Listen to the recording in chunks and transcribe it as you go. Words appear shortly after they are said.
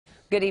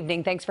Good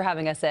evening. Thanks for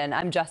having us in.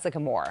 I'm Jessica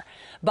Moore.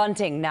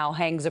 Bunting now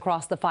hangs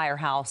across the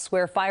firehouse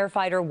where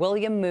firefighter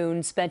William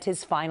Moon spent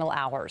his final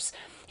hours.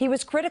 He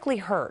was critically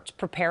hurt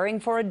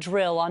preparing for a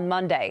drill on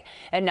Monday,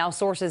 and now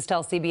sources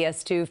tell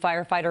CBS 2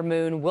 firefighter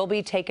Moon will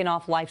be taken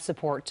off life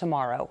support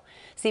tomorrow.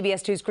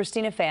 CBS 2's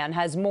Christina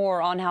has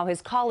more on how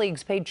his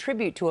colleagues paid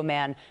tribute to a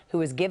man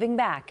who is giving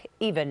back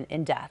even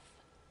in death.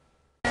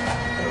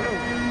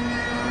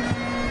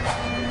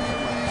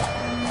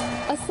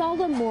 A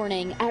solemn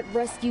morning at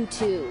Rescue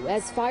 2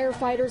 as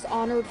firefighters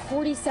honored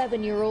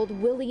 47-year-old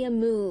William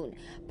Moon,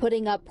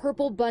 putting up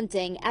purple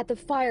bunting at the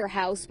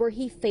firehouse where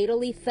he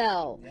fatally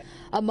fell.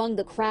 Among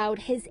the crowd,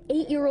 his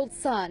 8-year-old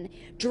son,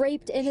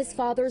 draped in his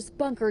father's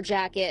bunker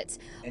jacket,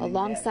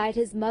 alongside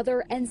his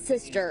mother and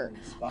sister,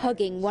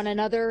 hugging one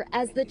another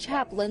as the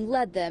chaplain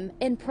led them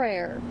in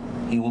prayer.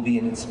 He will be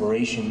an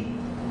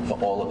inspiration for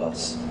all of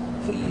us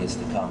for years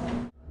to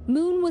come.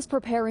 Moon was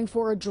preparing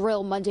for a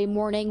drill Monday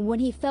morning when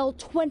he fell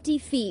 20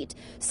 feet,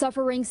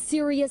 suffering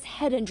serious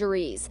head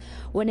injuries.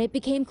 When it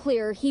became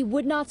clear he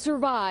would not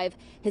survive,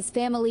 his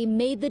family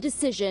made the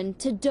decision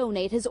to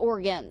donate his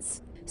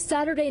organs.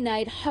 Saturday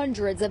night,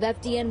 hundreds of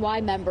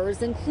FDNY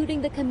members, including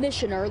the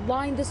commissioner,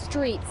 lined the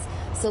streets,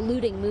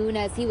 saluting Moon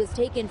as he was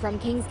taken from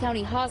Kings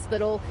County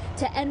Hospital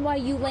to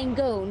NYU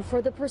Langone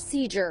for the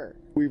procedure.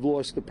 We've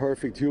lost a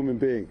perfect human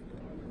being.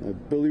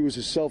 Billy was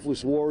a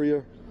selfless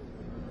warrior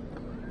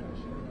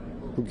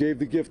who gave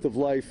the gift of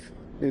life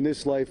in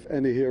this life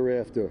and the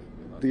hereafter.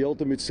 The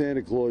ultimate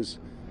Santa Claus,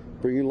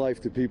 bringing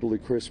life to people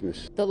at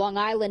Christmas. The Long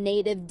Island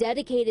native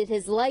dedicated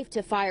his life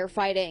to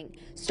firefighting,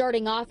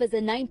 starting off as a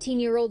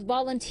 19-year-old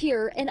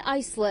volunteer in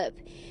Islip.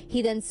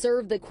 He then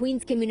served the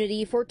Queens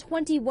community for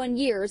 21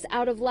 years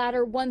out of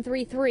Ladder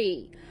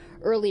 133.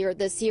 Earlier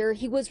this year,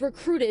 he was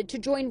recruited to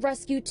join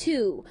Rescue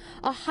 2,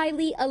 a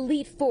highly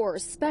elite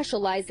force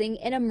specializing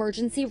in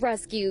emergency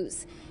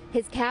rescues.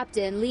 His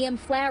captain, Liam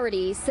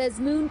Flaherty, says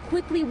Moon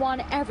quickly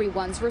won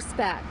everyone's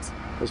respect.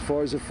 As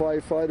far as a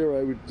firefighter,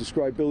 I would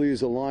describe Billy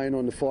as a lion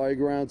on the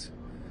fireground.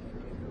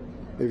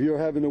 If you're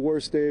having the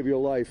worst day of your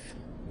life,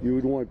 you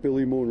would want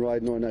Billy Moon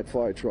riding on that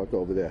fire truck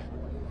over there.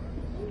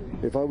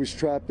 If I was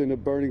trapped in a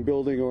burning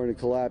building or in a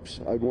collapse,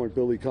 I'd want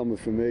Billy coming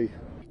for me.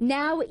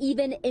 Now,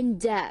 even in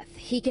death,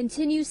 he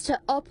continues to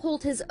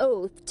uphold his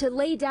oath to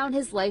lay down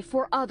his life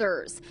for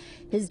others.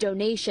 His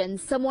donation,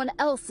 someone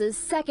else's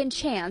second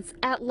chance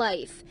at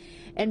life.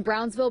 In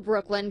Brownsville,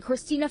 Brooklyn,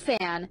 Christina,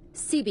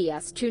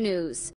 CBS 2 News.